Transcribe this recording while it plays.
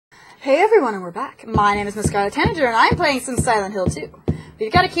Hey everyone, and we're back. My name is Miss Scarlet Tanager, and I'm playing some Silent Hill 2.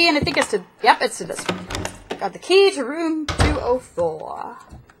 We've got a key, and I think it's to... Yep, it's to this one. Got the key to room 204.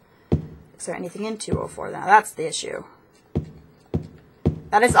 Is there anything in 204 now? That's the issue.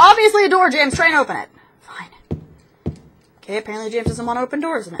 That is obviously a door, James. Try and open it. Fine. Okay, apparently James doesn't want to open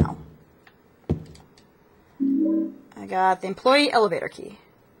doors now. I got the employee elevator key.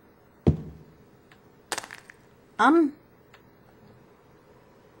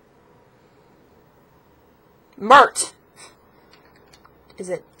 Mert! Is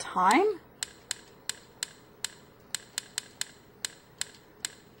it time?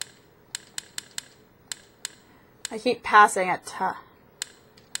 I keep passing at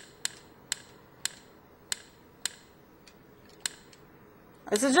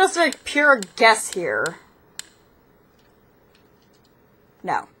This is just a pure guess here.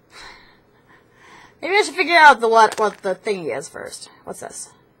 No. Maybe I should figure out what the thingy is first. What's this?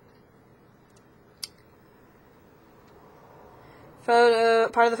 Photo.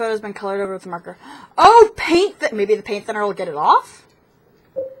 Part of the photo has been colored over with a marker. Oh, paint! Maybe the paint thinner will get it off?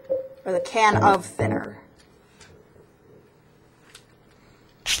 Or the can of thinner.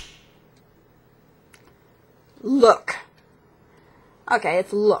 Look. Okay,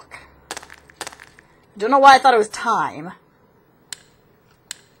 it's look. Don't know why I thought it was time.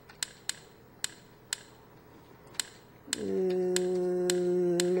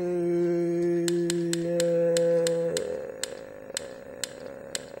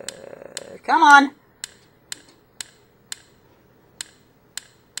 Come on.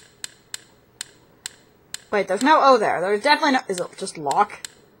 Wait, there's no O there. There's definitely no... Is it just lock?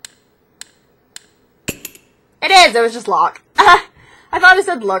 It is! It was just lock. I thought it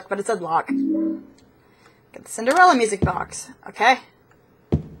said look, but it said lock. Get the Cinderella music box. Okay.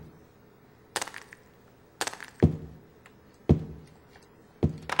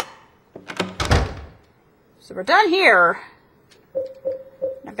 So we're done here.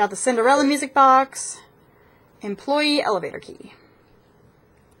 I've got the Cinderella music box. Employee elevator key.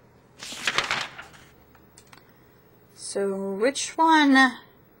 So which one?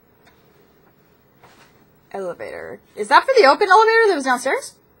 Elevator. Is that for the open elevator that was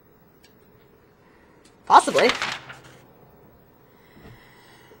downstairs? Possibly.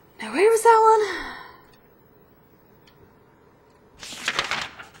 Now where was that one?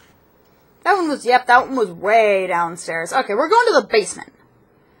 That one was, yep, that one was way downstairs. Okay, we're going to the basement.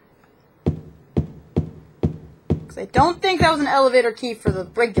 Because I don't think that was an elevator key for the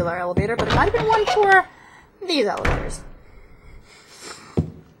regular elevator, but it might have been one for these elevators.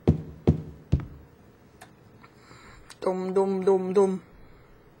 Dum, dum, dum, dum.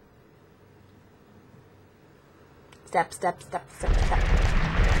 Step, step, step, step, step.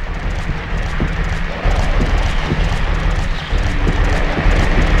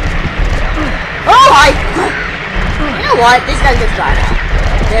 Oh, hi! You know what? These guys get dry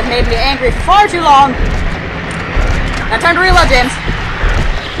now. They have made me angry for far too long. Now time to reload, James.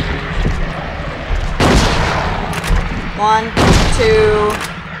 1, 2...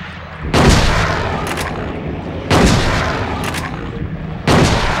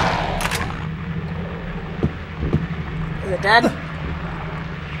 Is it dead?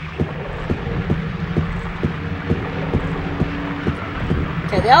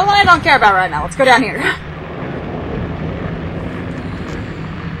 Okay, the other one I don't care about right now. Let's go down here.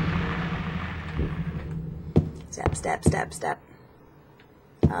 Step, step, step, step.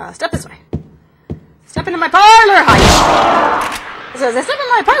 Step this way. Step into my parlor! Hi! It says, I stepped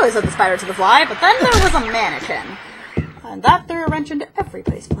into my parlor, said the spider to the fly, but then there was a mannequin. And that threw a wrench into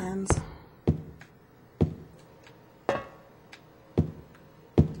everybody's plans.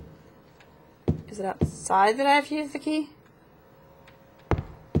 Is it outside that I have to use the key?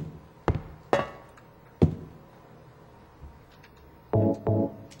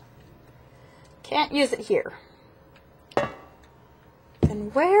 Can't use it here.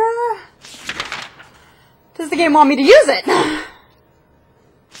 Then where does the game want me to use it?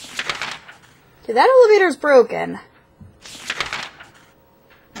 Okay, that elevator's broken.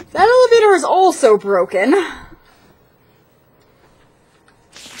 That elevator is also broken.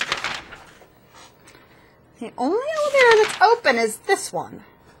 The only elevator that's open is this one.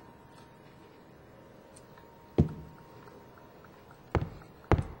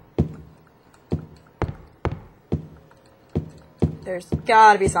 There's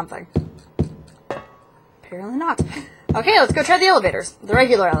gotta be something. Apparently not. Okay, let's go try the elevators. The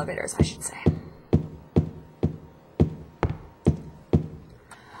regular elevators, I should say.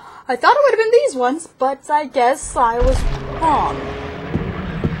 I thought it would have been these ones, but I guess I was wrong.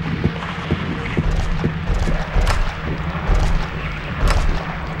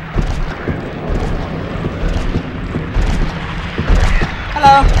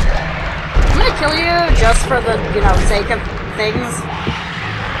 kill you just for the, you know, sake of things.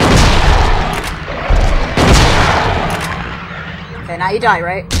 Okay, now you die,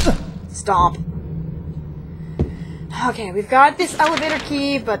 right? Stomp. Okay, we've got this elevator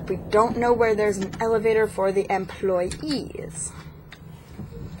key, but we don't know where there's an elevator for the employees.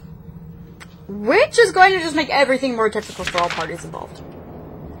 Which is going to just make everything more difficult for all parties involved.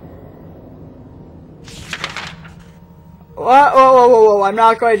 Whoa, whoa, whoa, whoa, whoa, I'm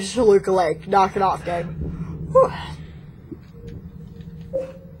not going to Shaluka Lake. Knock it off, game. Whew.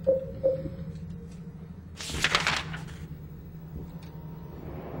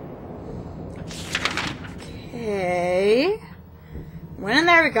 Okay. Went in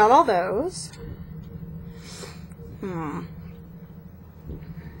there, we got all those.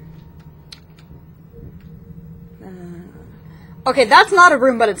 Okay, that's not a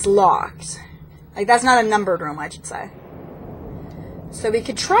room, but it's locked. Like, that's not a numbered room, I should say. So we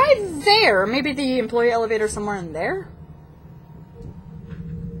could try there. Maybe the employee elevator somewhere in there?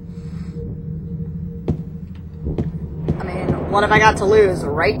 I mean, what have I got to lose,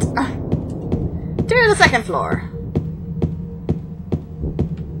 right? To the second floor.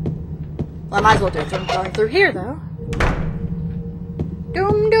 Well, I might as well do it. I'm going through here, though.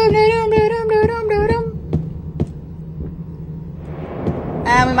 Doom, doom, doom, doom, doom, doom, doom, doom, doom.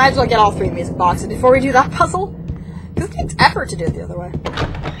 And we might as well get all 3 music boxes before we do that puzzle. Because it takes effort to do it the other way.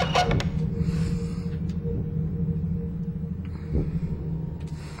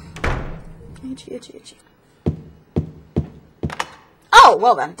 Itchy, itchy, itchy. Oh,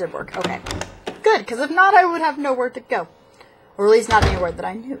 well then, it did work. Okay. Good, because if not, I would have nowhere to go. Or at least not anywhere that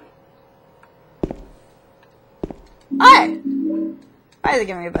I knew. Hi! Why are they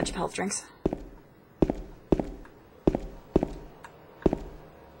giving me a bunch of health drinks?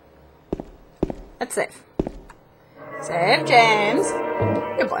 Let's save. Save, James.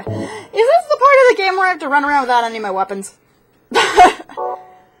 Good boy. Is this the part of the game where I have to run around without any of my weapons? Because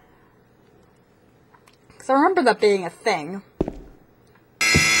I remember that being a thing.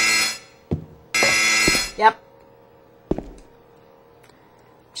 Yep.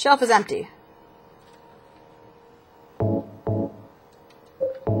 Shelf is empty.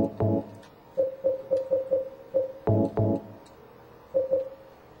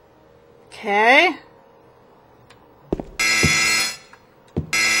 Okay.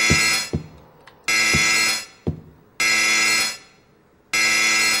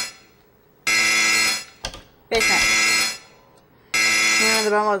 Basement.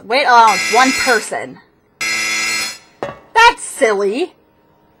 Wait allowance. 1 person. That's silly.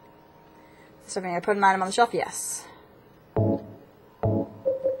 So can I put an item on the shelf? Yes.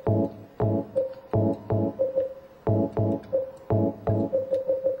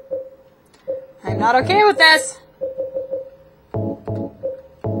 I'm not okay with this.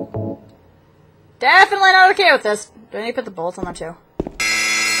 Definitely not okay with this. Do I need to put the bolts on there too?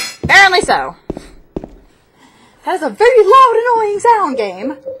 Apparently so. That is a very loud, annoying sound,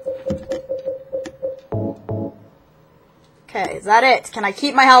 game. Okay, is that it? Can I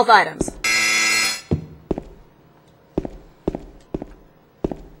keep my health items?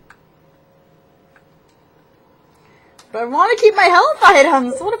 But I want to keep my health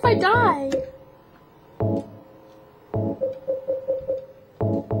items. What if I die?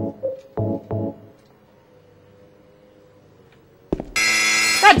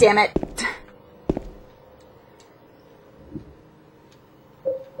 God damn it.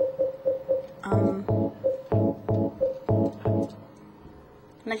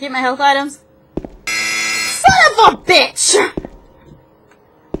 Can I keep my health items? Son of a bitch! I'm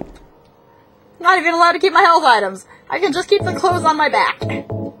not even allowed to keep my health items. I can just keep the clothes on my back.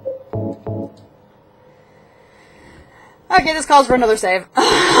 Okay, this calls for another save.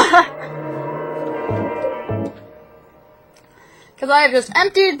 Because I have just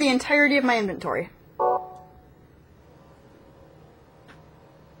emptied the entirety of my inventory.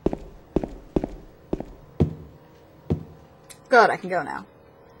 Good, I can go now.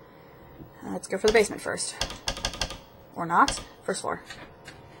 Let's go for the basement first. Or not. First floor.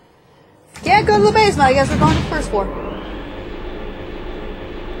 Can't go to the basement, I guess we're going to the first floor.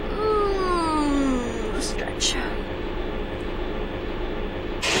 Stretch.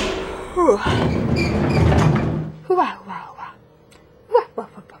 Whew. Wow, wow, wow. Wow, wow,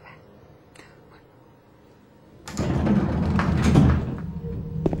 wow, wow.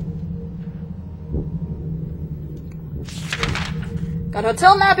 Got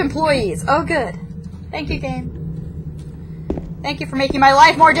hotel map employees. Oh, good. Thank you, game. Thank you for making my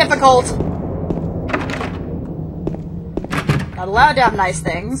life more difficult. Not allowed to have nice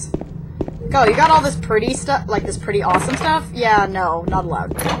things. Go, you got all this pretty stuff, like this pretty awesome stuff? Yeah, no, not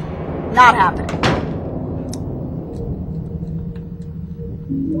allowed. Not happening.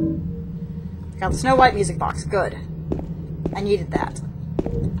 Got the Snow White music box. Good. I needed that.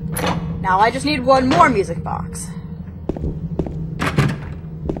 Now I just need one more music box.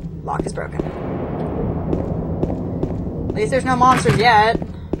 Lock is broken. At least there's no monsters yet.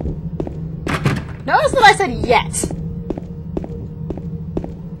 Notice that I said yet.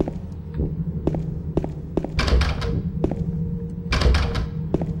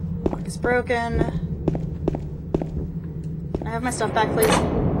 Lock is broken. Can I have my stuff back, please?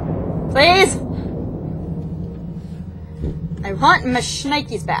 Please! I want my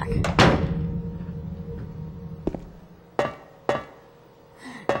shnikes back.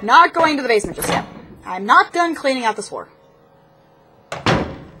 Not going to the basement just yet. I'm not done cleaning out this floor.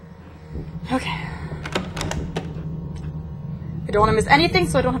 Okay. I don't want to miss anything,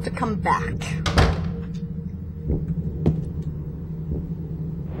 so I don't have to come back.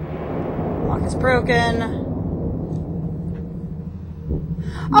 Lock is broken.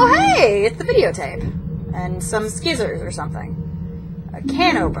 Oh hey! It's the videotape. And some skizzers or something. A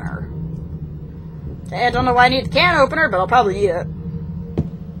can opener. Okay, I don't know why I need the can opener, but I'll probably need it.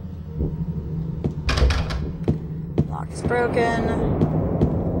 Lock is broken.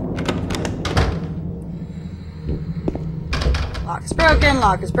 Lock is broken,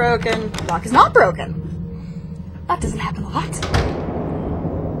 lock is broken, lock is not broken. That doesn't happen a lot.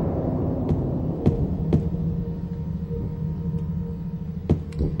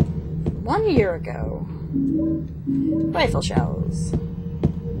 One year ago. Rifle shells.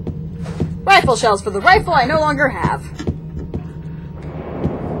 Rifle shells for the rifle I no longer have.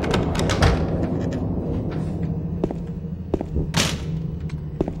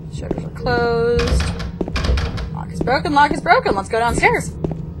 Shutters are closed. Lock is broken, lock is broken. Let's go downstairs.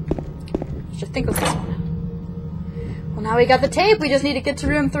 Let's just think of this one. Well, now we got the tape. We just need to get to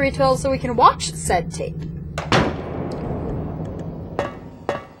room 312 so we can watch said tape.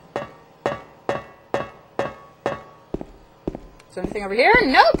 Is there anything over here?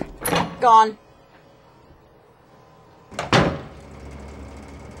 Nope! Gone.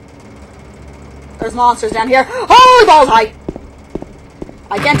 There's monsters down here. Holy balls,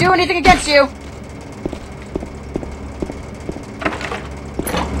 I can't do anything against you!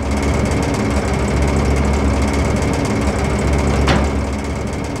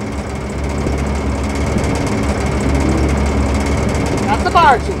 That's the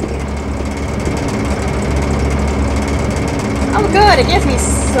bar key. Oh good, it gives me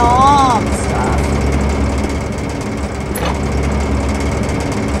some stuff.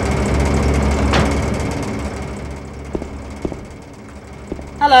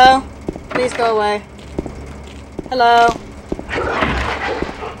 Hello. Please go away. Hello.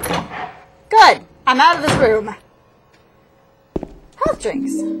 Good. I'm out of this room. Health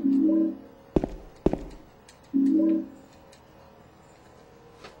drinks.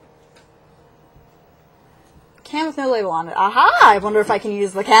 Can with no label on it. Aha! I wonder if I can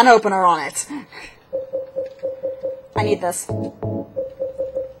use the can opener on it. I need this.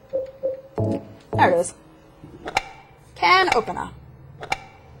 There it is. Can opener.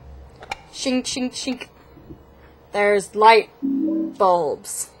 Shink, shink, shink. There's light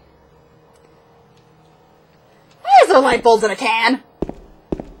bulbs. Why is there light bulbs in a can? I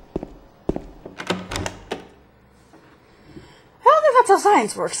don't think that's how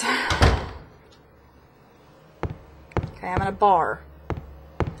science works. Okay, I'm in a bar.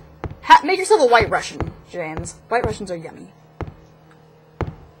 Make yourself a White Russian, James. White Russians are yummy.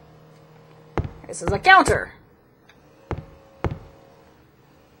 This is a counter.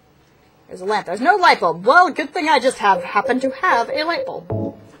 There's a lamp. There's no light bulb. Well, good thing I just happen to have a light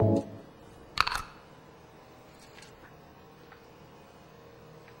bulb.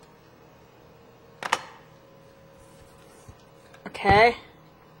 Okay.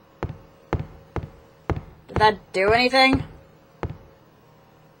 Did that do anything?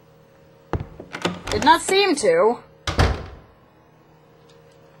 Did not seem to.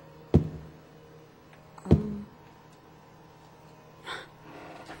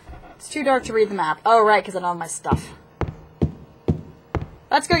 It's too dark to read the map. Oh, right, because I don't have my stuff.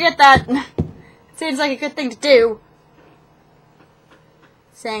 Let's go get that. It seems like a good thing to do.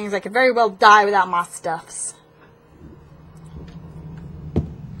 Saying I could very well die without my stuffs.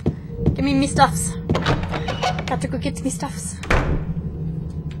 Give me stuffs. Got to go get me stuffs.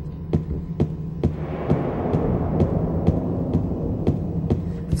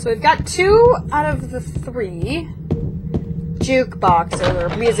 So we've got 2 out of the 3 jukeboxes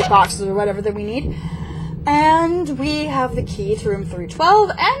or music boxes or whatever that we need. And we have the key to room 312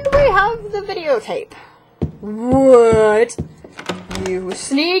 and we have the videotape. What? You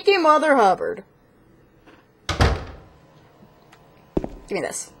sneaky Mother Hubbard. Give me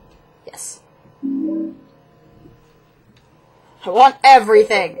this. Yes. I want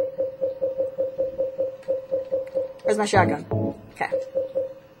everything. Where's my shotgun? Okay.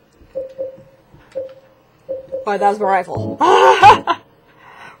 Oh, that was my rifle.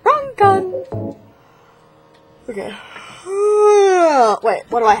 Wrong gun! Okay. Wait,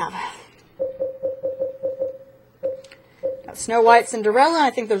 what do I have? Got Snow White, Cinderella, and I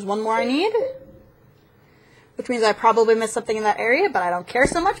think there's one more I need. Which means I probably missed something in that area, but I don't care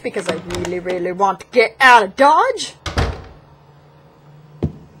so much because I really, really want to get out of Dodge.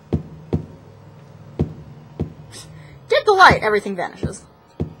 Get the light, everything vanishes.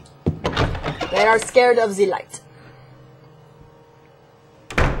 They are scared of the light.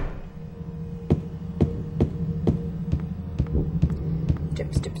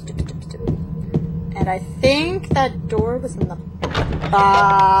 Stip, stip, stip, stip, stip. And I think that door was in the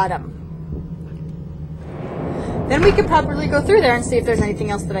bottom. Then we could probably go through there and see if there's anything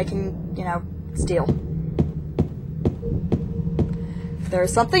else that I can, you know, steal. If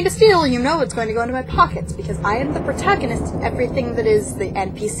there's something to steal, you know it's going to go into my pockets, because I am the protagonist, and everything that is the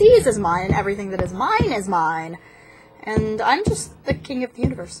NPCs is mine, and everything that is mine is mine. And I'm just the king of the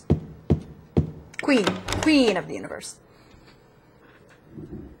universe. Queen of the universe.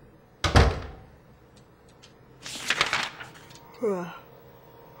 Okay,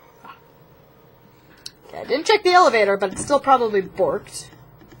 I didn't check the elevator, but it's still probably borked.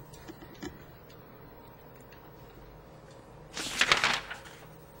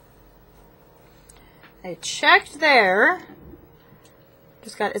 I checked there.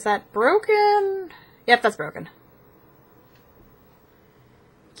 Just got, is that broken? Yep, that's broken.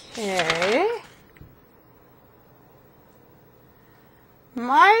 Okay.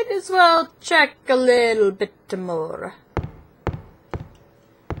 Might as well check a little bit more.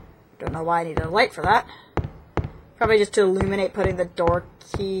 Don't know why I needed a light for that. Probably just to illuminate putting the door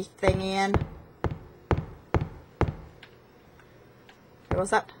key thingy in. What was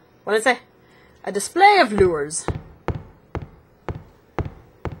that? What did it say? A display of lures. Is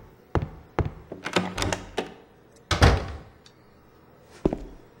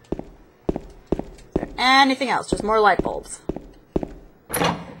there anything else? Just more light bulbs.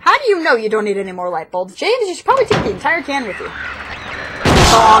 How do you know you don't need any more light bulbs? James, you should probably take the entire can with you.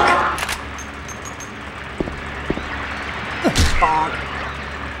 Bonk. Bonk.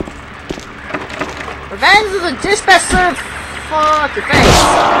 Revenge is a dish best served. Fuck your face.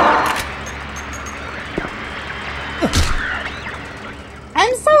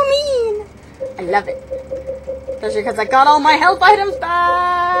 I'm so mean. I love it. Especially because I got all my health items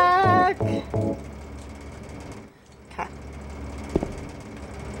back. Okay.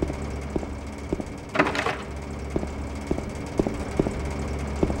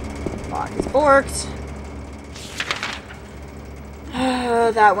 Lock is borked.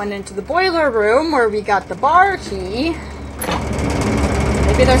 That went into the boiler room where we got the bar key.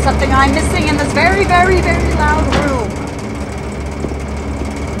 Maybe there's something I'm missing in this very, very, very loud room.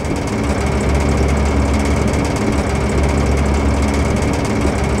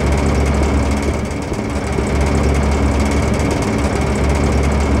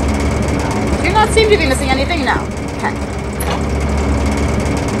 I do not seem to be missing anything now. Okay.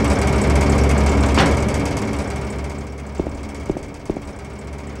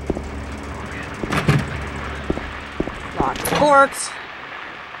 Forks.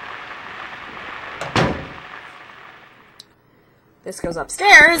 This goes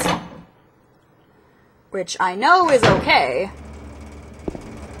upstairs, which I know is okay.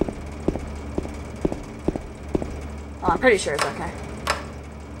 Well, I'm pretty sure it's okay.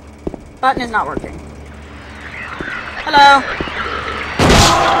 Button is not working. Hello.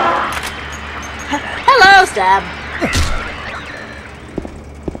 Hello, stab.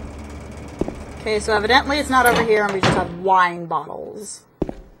 Okay, so evidently it's not over here and we just have wine bottles.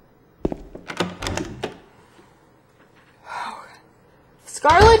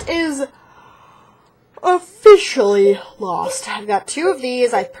 Scarlet is officially lost. I've got 2 of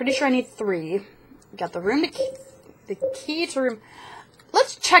these. I'm pretty sure I need 3. Got the room to the key to room.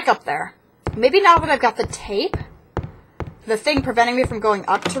 Let's check up there. Maybe now that I've got the tape, the thing preventing me from going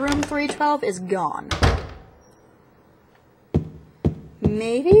up to room 312 is gone.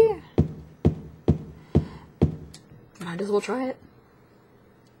 Maybe? Might as well try it.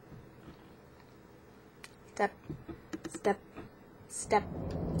 Step, step, step.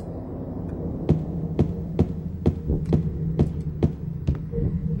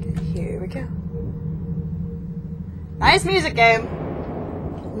 Okay, here we go. Nice music game.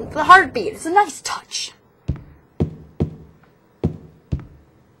 The heartbeat. It's a nice touch.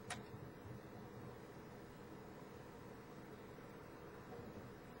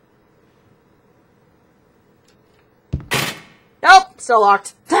 Still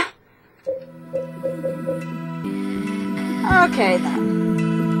locked. Okay,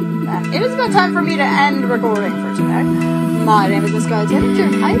 then. It is about time for me to end recording for today. My name is Miss Scarlet Tanager,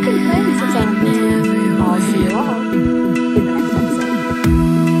 and I've been playing some Silent Hill 2. I'll see you all